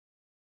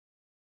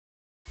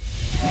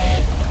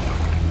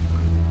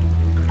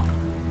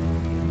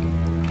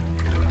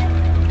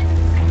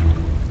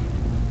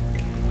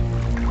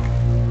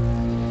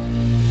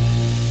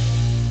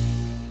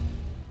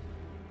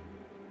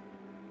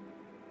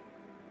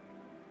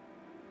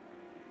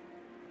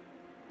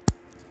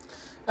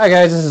Hi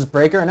guys, this is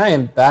Breaker, and I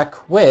am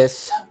back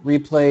with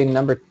replay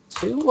number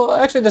 2. Well,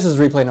 actually, this is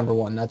replay number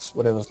 1. That's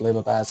what it was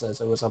labeled as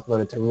it was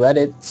uploaded to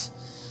Reddit.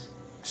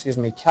 Excuse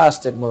me,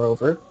 casted,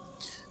 moreover.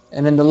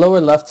 And in the lower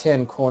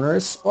left-hand corner,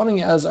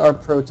 spawning as our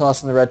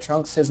Protoss in the red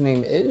trunks, his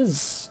name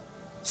is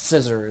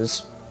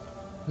Scissors.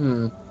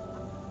 Lower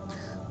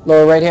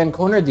right-hand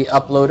corner, the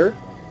uploader,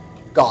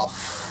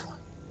 Golf.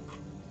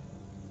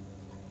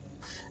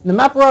 And the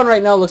map we're on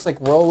right now looks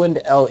like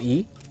Whirlwind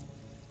LE.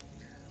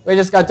 We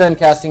just got done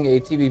casting a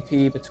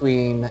TVP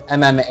between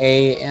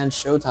MMA and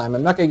Showtime.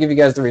 I'm not going to give you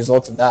guys the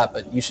results of that,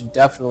 but you should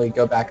definitely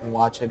go back and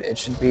watch it. It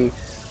should be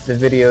the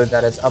video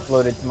that is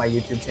uploaded to my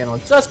YouTube channel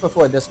just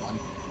before this one.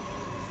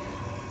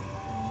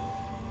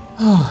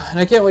 And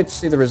I can't wait to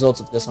see the results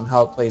of this one,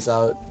 how it plays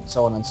out,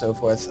 so on and so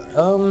forth.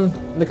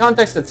 In the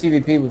context of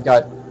TVP, we've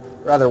got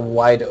rather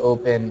wide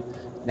open,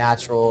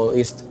 natural, at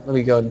least, let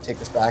me go and take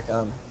this back.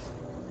 In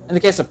the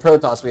case of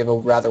Protoss, we have a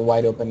rather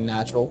wide open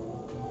natural.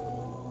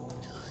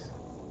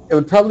 It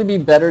would probably be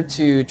better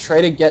to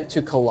try to get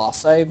to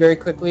Colossi very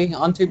quickly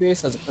on 2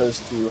 base as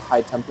opposed to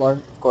High Templar.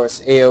 Of course,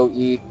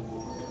 AoE.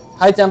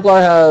 High Templar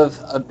have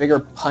a bigger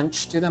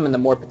punch to them and the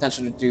more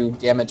potential to do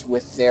damage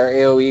with their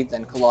AoE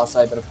than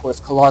Colossi, but of course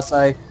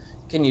Colossi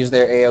can use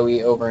their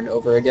AoE over and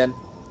over again.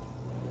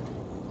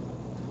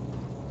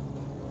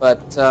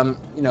 But,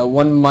 you know,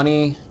 1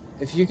 money,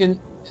 if you can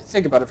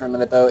think about it for a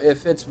minute though,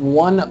 if it's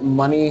 1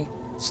 money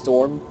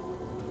storm,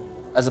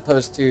 as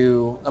opposed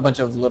to a bunch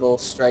of little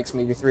strikes,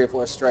 maybe 3 or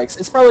 4 strikes,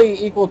 it's probably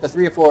equal to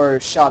 3 or 4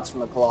 shots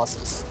from a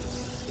Colossus,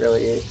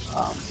 really.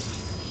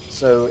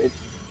 So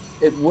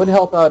it would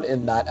help out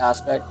in that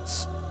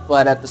aspect,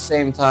 but at the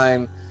same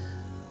time,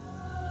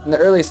 in the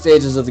early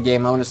stages of the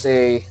game, I want to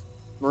say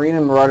Marine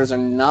and Marauders are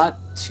not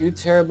too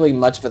terribly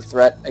much of a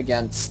threat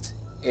against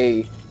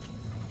a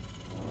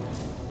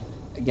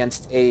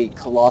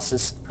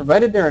Colossus,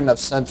 provided there are enough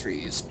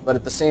sentries, but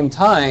at the same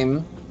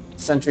time,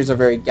 sentries are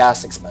very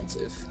gas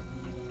expensive.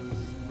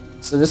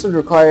 So this would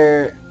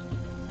require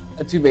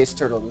a 2-base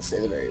turtle to say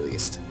the very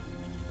least.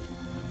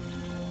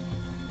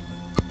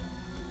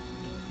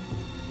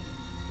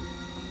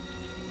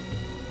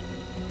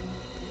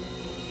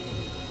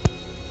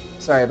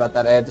 Sorry about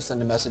that, I had to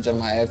send a message on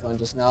my iPhone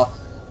just now.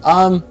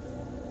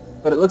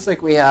 But it looks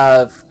like we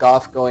have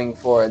Goff going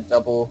for a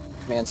double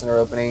command center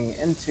opening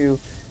into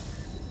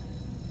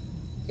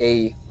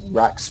a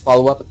Rax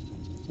follow-up.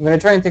 I'm going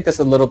to try and take this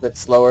a little bit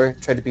slower,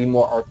 try to be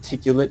more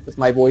articulate with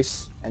my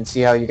voice, and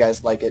see how you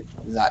guys like it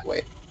that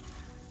way.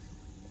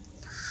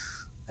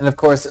 And of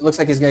course, it looks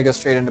like he's going to go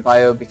straight into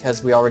bio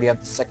because we already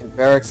have the second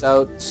barracks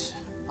out.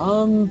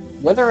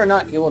 Whether or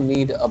not he will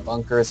need a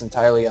bunker is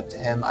entirely up to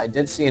him. I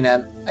did see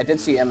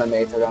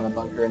MMA throw down a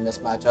bunker in this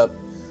matchup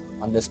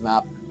on this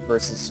map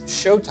versus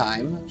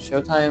Showtime.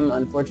 Showtime,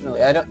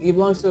 unfortunately, he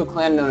belongs to a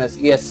clan known as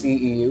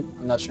ESCEU.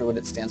 I'm not sure what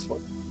it stands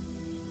for.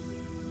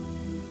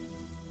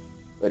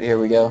 But here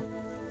we go.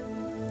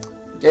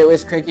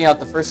 Gateway's cranking out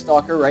the first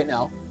Stalker right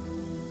now.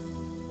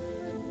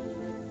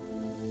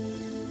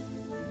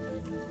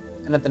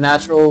 And at the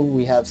natural,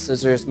 we have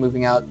Scissors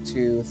moving out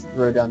to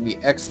throw down the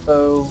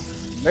Expo.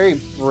 Very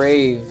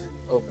brave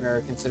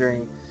opener,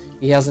 considering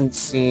he hasn't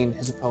seen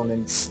his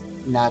opponent's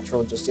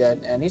natural just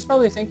yet. And he's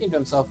probably thinking to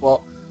himself, well,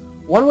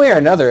 one way or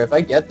another, if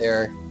I get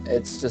there,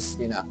 it's just,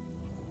 you know,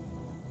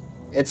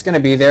 it's going to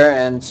be there,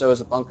 and so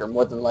is a bunker,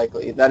 more than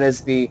likely. That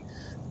is the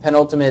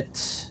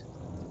penultimate...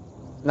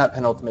 Not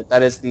penultimate,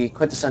 that is the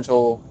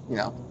quintessential, you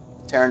know,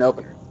 Terran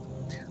opener.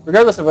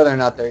 Regardless of whether or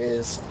not there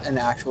is an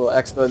actual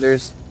Expo,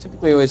 there's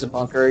typically always a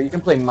bunker. You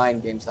can play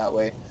mind games that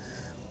way.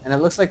 And it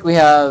looks like we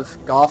have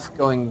Goff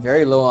going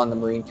very low on the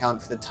Marine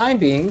count for the time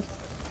being.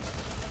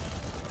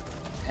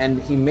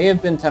 And he may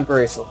have been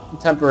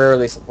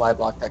temporarily supply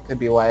blocked. That could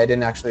be why I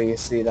didn't actually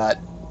see that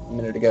a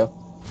minute ago.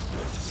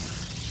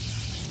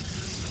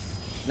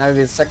 Now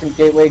the second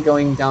gateway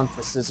going down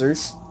for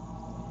Scissors.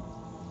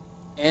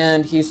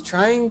 And he's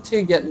trying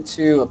to get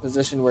into a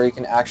position where he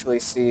can actually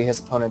see his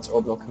opponent's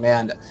orbital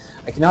command.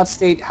 I cannot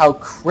state how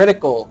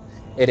critical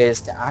it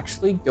is to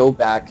actually go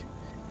back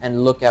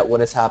and look at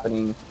what is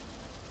happening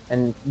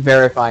and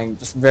verifying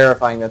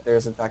that there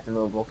is in fact an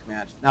orbital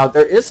command. Now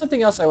there is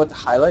something else I want to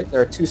highlight.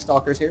 There are 2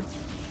 Stalkers here.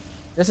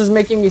 This is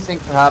making me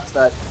think perhaps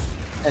that,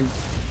 and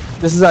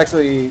this is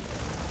actually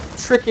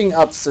tricking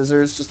up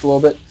Scissors just a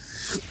little bit.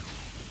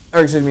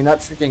 Or excuse me, not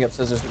tricking up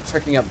Scissors, but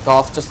tricking up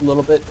Golf just a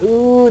little bit.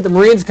 Ooh, the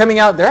Marines coming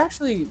out. They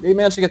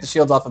managed to get the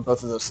shields off of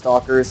both of those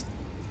Stalkers.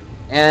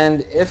 And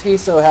if he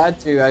so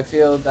had to, I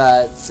feel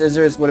that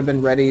Scissors would have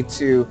been ready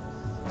to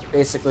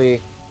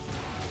basically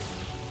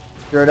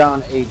throw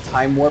down a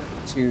time warp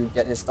to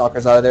get his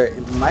Stalkers out of there.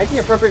 It might be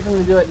appropriate for him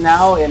to do it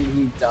now, and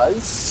he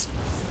does.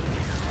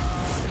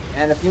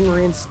 And a few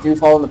Marines do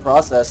fall in the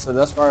process, so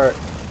thus far,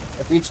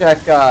 if we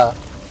check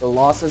the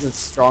losses, it's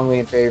strongly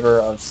in favor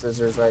of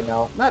Scissors right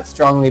now. Not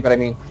strongly, but I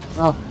mean,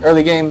 well,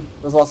 early game,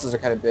 those losses are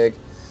kind of big.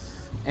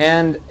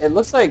 And it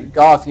looks like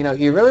Goff, you know,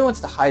 he really wants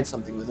to hide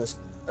something with this.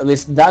 At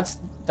least that's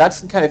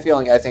the kind of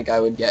feeling I think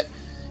I would get.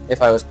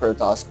 if I was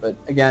Protoss, but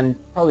again,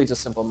 probably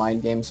just simple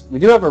mind games. We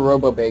do have a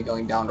Robo Bay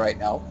going down right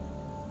now.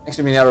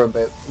 Actually, not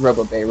a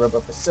Robo Bay,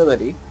 Robo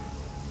Facility.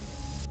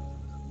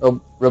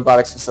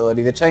 Robotics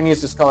Facility. The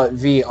Chinese just call it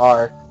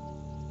VR.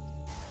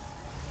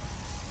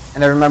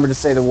 And I remember to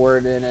say the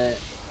word in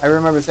it. I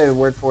remember to say the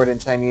word for it in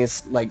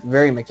Chinese, like,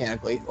 very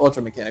mechanically,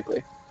 ultra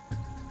mechanically.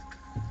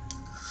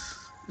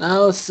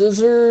 Now,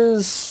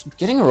 Scissors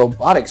getting a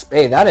Robotics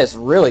Bay. That is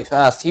really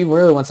fast. He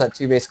really wants that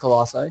 2-base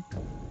Colossi.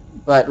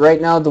 But right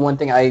now, the one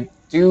thing I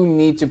do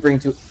need to bring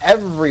to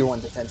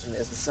everyone's attention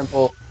is the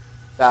simple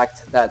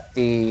fact that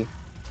the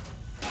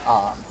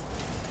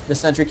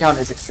sentry count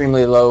is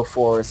extremely low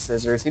for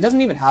Scissors. He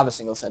doesn't even have a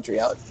single sentry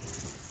out.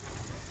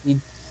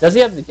 Does he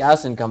have the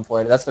gas income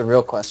for it? That's the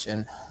real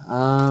question.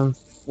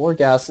 4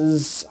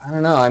 gases, I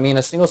don't know. I mean,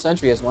 a single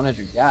sentry is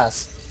 100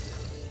 gas.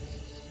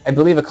 I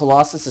believe a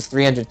Colossus is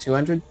 300,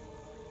 200.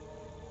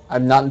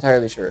 I'm not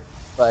entirely sure.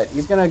 But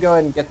he's going to go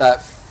ahead and get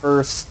that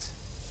first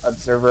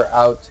observer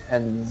out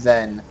and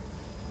then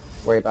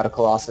worry about a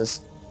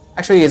Colossus.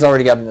 Actually, he's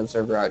already got an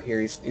observer out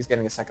here. He's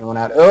getting a second one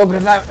out. Oh,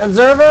 but that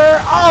observer!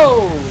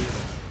 Oh!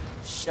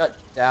 Shut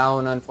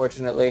down,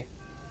 unfortunately.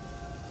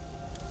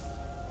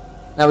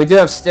 Now, we do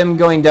have Stim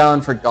going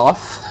down for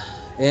Goff.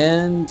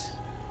 And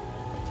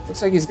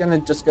looks like he's going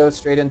to just go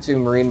straight into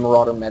Marine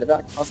Marauder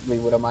Medevac, possibly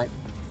Widowmite.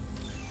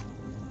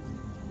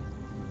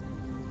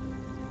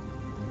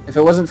 If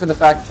it wasn't for the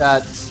fact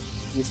that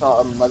we saw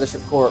a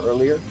Mothership Core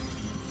earlier,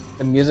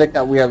 the music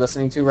that we are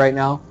listening to right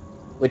now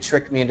would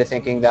trick me into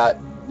thinking that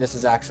this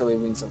is actually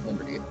Wings of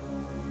Liberty.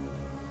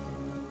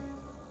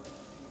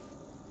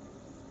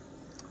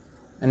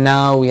 And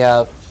now we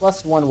have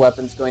 +1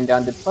 weapons going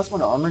down. Did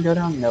 +1 armor go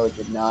down? No, it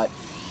did not.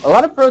 A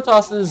lot of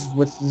Protosses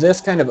with this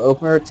kind of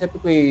opener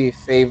typically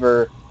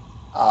favor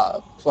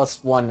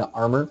 +1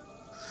 armor.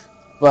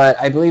 But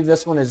I believe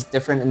this one is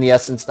different in the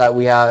essence that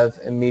we have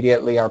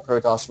immediately our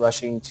Protoss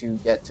rushing to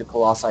get to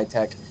Colossi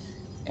Tech.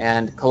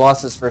 And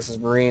Colossus versus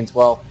Marines,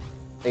 well,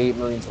 they eat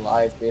Marines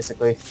alive,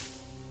 basically.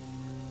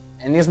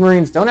 And these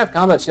Marines don't have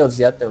combat shields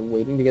yet. They're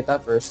waiting to get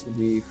that first. It'll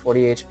be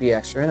 40 HP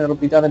extra, and it'll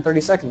be done in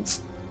 30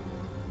 seconds.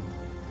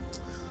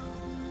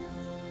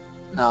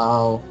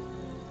 Now,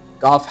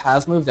 Goff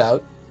has moved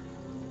out.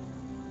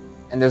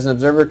 And there's an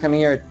observer coming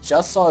here. I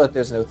just saw that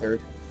there's no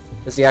third.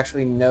 Does he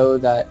actually know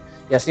that?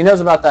 Yes, he knows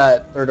about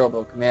that third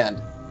orbital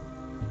command.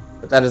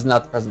 But that is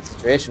not the present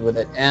situation with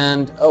it.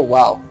 And, oh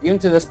wow, even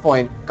to this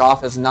point,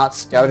 Goff has not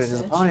scouted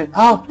his opponent.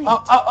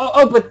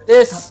 But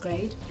this...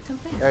 Upgrade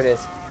complete. There it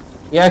is.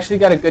 He actually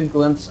got a good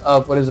glimpse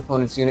of what his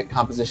opponent's unit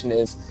composition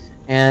is.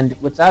 And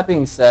with that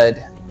being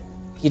said,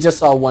 he just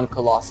saw 1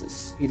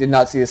 Colossus. He did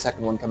not see the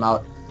second one come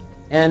out.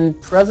 And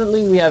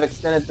presently we have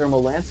Extended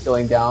Thermal Lance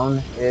going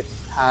down. It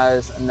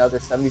has another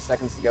 70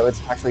 seconds to go.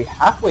 It's actually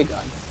halfway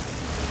done.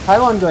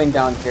 Pylon going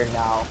down here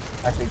now.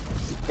 Actually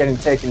getting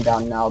taken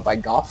down now by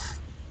Goff.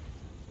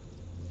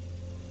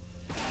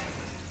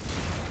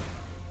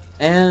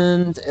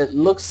 And it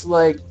looks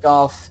like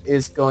Goff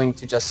is going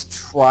to just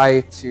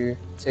try to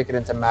take it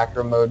into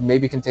macro mode,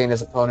 maybe contain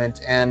his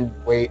opponent, and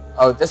wait.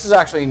 Oh, this is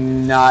actually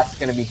not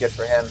going to be good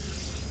for him.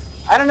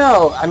 I don't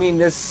know. I mean,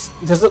 there's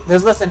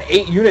less than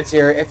 8 units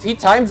here. If he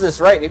times this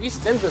right, if he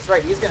stims this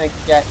right, he's going to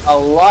get a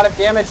lot of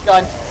damage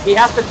done. He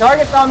has to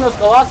target down those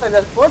Colossi.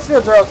 The force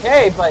fields are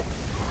okay, but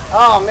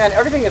oh man,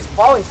 everything is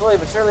falling slowly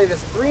but surely.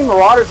 There's 3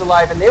 Marauders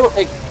alive, and they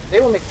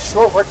will make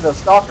short work of those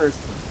Stalkers.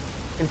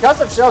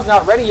 Concussive Shell's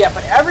not ready yet,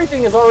 but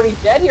everything is already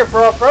dead here for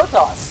our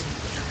Protoss.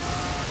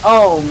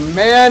 Oh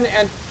man,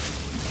 and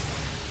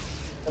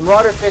the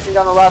Marauders facing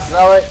down the last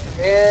Zealot,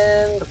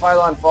 and the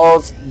pylon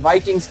falls.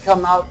 Vikings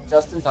come out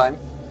just in time,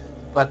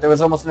 but there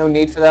was almost no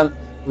need for them.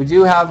 We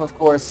do have, of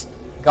course,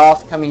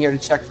 Goff coming here to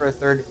check for a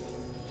third,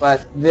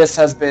 but this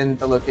has been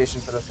the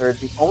location for the third.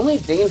 The only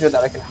danger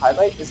that I can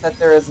highlight is that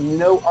there is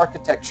no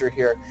architecture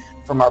here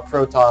from our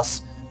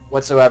Protoss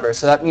whatsoever.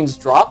 So that means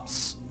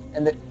drops,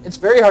 and it's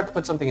very hard to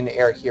put something in the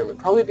air here. It would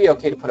probably be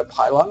okay to put a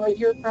pylon right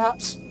here,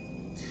 perhaps.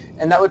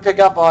 And that would pick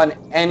up on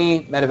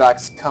any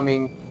medevacs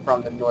coming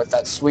from the north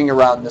that swing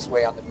around this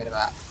way on the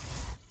minimap.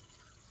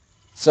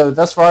 So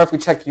thus far, if we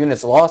check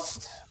units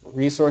lost,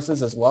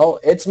 resources as well,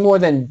 it's more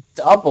than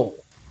double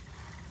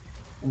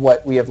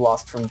what we have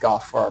lost from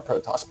Goff for our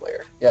Protoss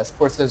player. Yes,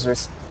 poor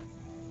Scissors.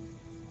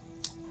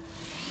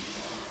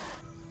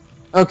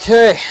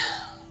 Okay.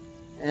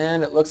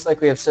 And it looks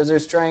like we have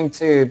Scissors trying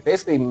to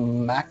basically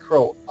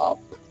macro up.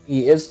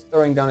 He is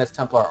throwing down his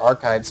Templar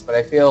Archives, but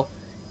I feel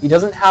he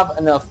doesn't have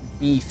enough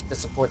beef to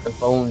support the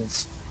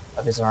bones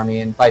of his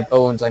army. And by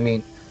bones, I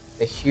mean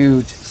the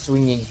huge,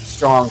 swinging,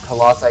 strong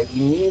Colossi. He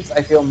needs,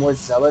 I feel, more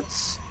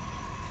Zealots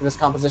for this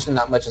composition.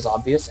 Not much is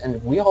obvious.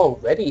 And we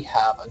already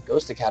have a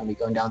Ghost Academy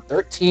going down.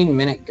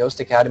 13-minute Ghost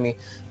Academy,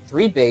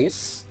 3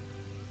 base.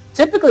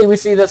 Typically, we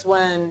see this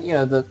when, you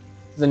know,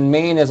 the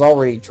main is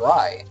already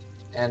dry.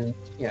 And,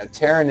 you know,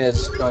 Terran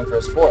is going for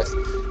his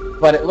 4th.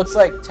 But it looks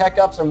like tech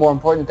ups are more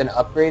important than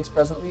upgrades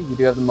presently. We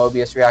do have the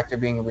Mobius reactor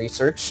being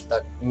researched.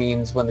 That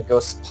means when the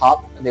ghosts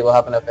pop, they will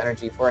have enough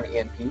energy for an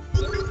EMP.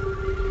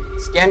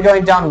 Scan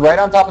going down right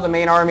on top of the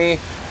main army.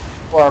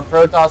 for our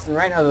Protoss, and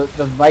right now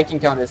the Viking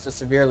count is just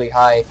severely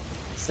high.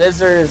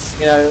 Scissors,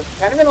 you know,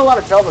 kind of in a lot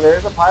of trouble. There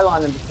is a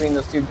pylon in between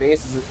those two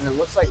bases, and it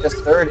looks like this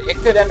third, it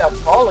could end up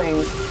falling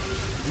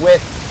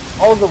with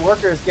all of the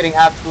workers getting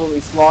absolutely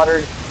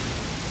slaughtered.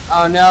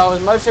 Oh no,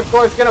 the Mothership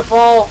Core is going to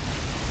fall.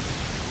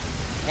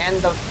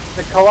 And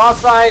the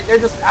Colossi, they're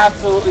just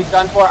absolutely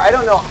done for. I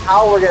don't know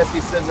how we're going to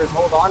see Scissors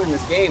hold on in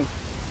this game.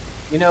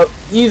 You know,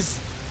 he's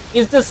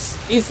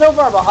so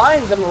far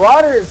behind. The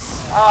Marauders,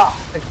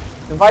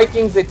 the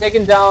Vikings, they've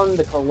taken down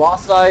the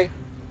Colossi.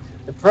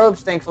 The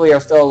Probes, thankfully, are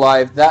still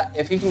alive. That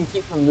if he can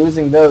keep from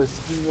losing those,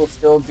 he will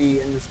still be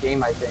in this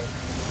game, I think.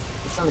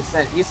 To some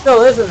extent. He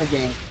still is in the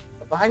game.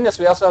 But behind us,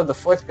 we also have the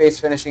 4th base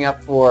finishing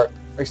up for,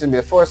 or excuse me,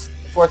 the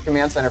 4th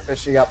command center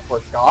finishing up for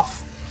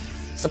Goff.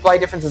 Supply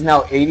difference is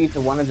now 80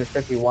 to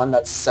 151.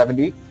 That's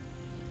 70.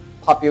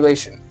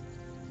 Population.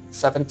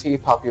 70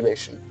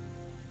 population.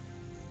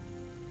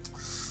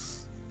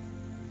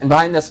 And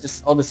behind us,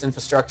 just all this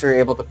infrastructure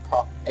able to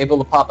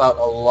pop out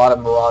a lot of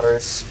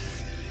Marauders.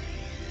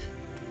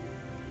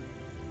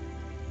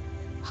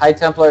 High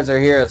Templars are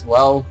here as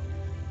well,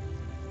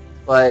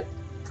 but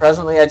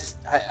presently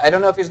I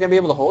don't know if he's going to be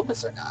able to hold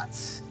this or not.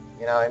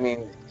 You know, I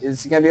mean,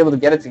 is he going to be able to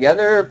get it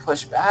together,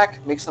 push back,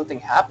 make something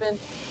happen?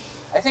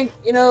 I think,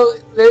 you know,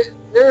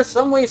 there are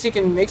some ways he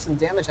can make some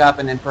damage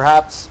happen and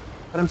perhaps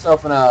put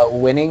himself in a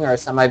winning or a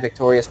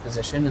semi-victorious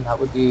position, and that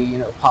would be, you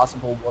know,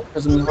 possible Warp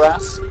Prism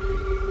harass.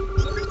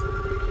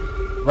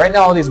 Right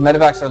now all these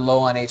medevacs are low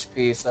on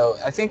HP, so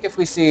I think if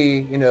we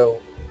see, you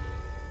know,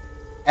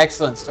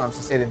 excellent storms,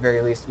 to say the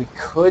very least, we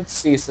could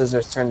see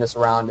Scissors turn this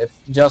around, if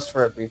just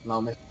for a brief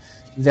moment.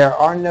 There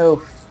are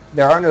no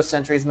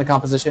sentries in the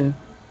composition,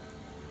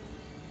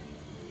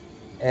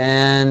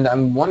 and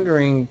I'm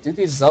wondering, do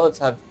these Zealots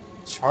have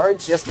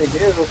charge? Yes, they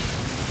do.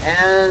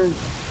 And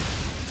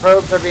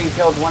Probes are being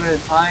killed one at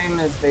a time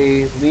as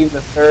they leave the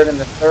 3rd, and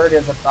the 3rd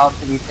is about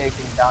to be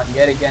taken down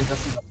yet again,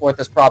 just as the 4th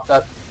is propped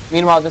up.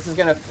 Meanwhile, this is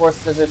going to force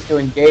Scissors to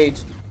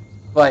engage,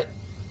 but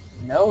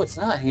no, it's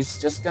not. He's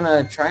just going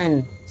to try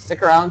and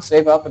stick around,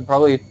 save up, and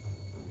probably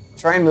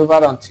try and move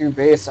out on 2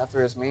 base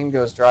after his main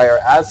goes dry, or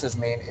as his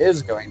main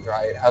is going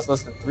dry. It has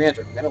less than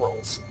 300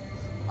 minerals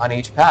on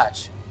each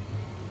patch.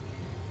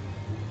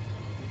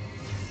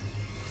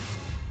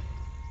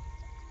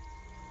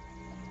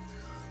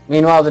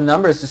 Meanwhile, the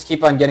numbers just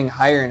keep on getting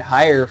higher and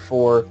higher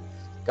for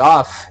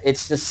Goff.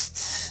 It's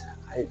just,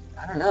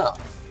 I don't know.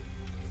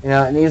 You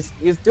know, and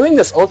he's doing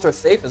this ultra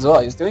safe as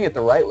well. He's doing it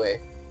the right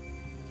way.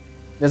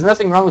 There's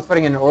nothing wrong with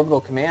putting an orbital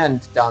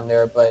command down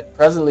there, but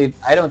presently,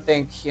 I don't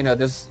think, you know,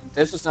 there's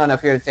just not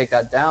enough here to take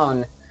that down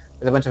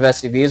with a bunch of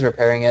SCVs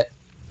repairing it.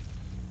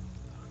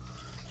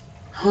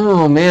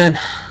 Oh, man.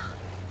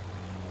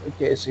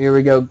 Okay, so here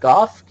we go.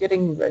 Goff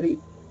getting ready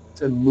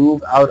to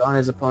move out on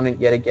his opponent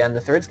yet again. The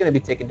 3rd's going to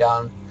be taken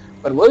down,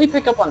 but will he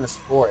pick up on this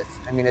 4th?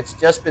 I mean, it's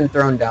just been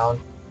thrown down.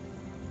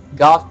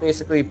 Goff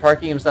basically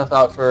parking himself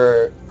out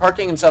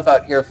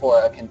here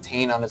for a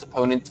contain on his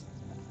opponent.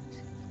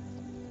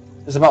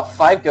 There's about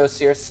 5 ghosts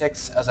here,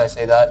 6 as I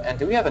say that. And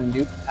do we have a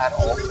nuke at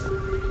all?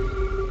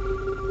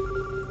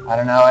 I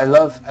don't know. I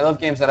love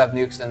games that have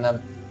nukes in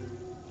them.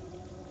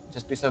 It'd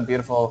just be so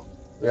beautiful,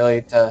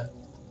 really, to,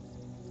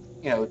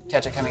 you know,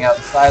 catch it coming out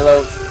the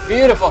silo.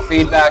 Beautiful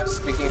feedback.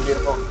 Speaking of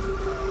beautiful.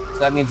 So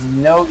that means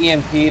no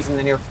EMPs in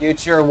the near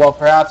future. Well,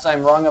 perhaps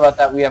I'm wrong about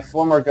that. We have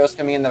 4 more ghosts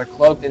coming in that are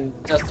cloaked, and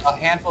just a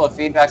handful of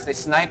feedbacks. They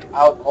snipe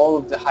out all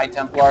of the High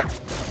Templar.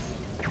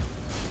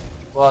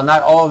 Well,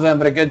 not all of them,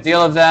 but a good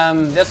deal of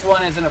them. This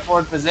one is in a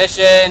forward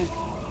position,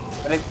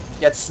 but it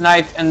gets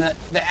sniped, and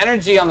the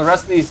energy on the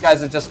rest of these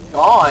guys is just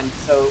gone.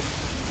 So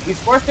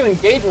he's forced to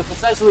engage with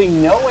essentially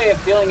no way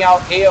of dealing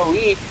out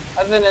AoE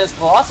other than his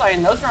Colossi,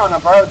 and those are on a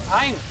borrowed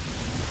time.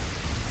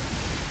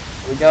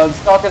 Here we go, the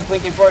Stalker's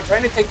blinking forward,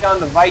 trying to take down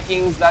the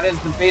Vikings. That is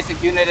the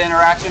basic unit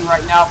interaction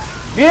right now.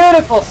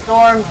 Beautiful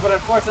storms, but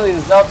unfortunately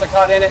the Zealots are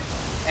caught in it.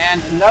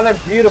 And another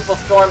beautiful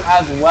storm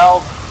as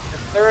well. The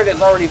 3rd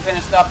is already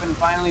finished up, and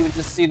finally we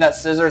just see that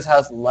Scissors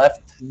has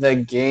left the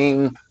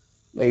game,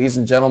 ladies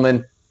and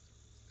gentlemen.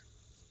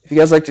 If you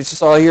guys liked what you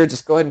saw here,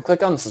 just go ahead and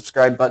click on the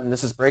subscribe button.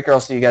 This is Breaker.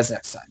 I'll see you guys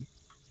next time.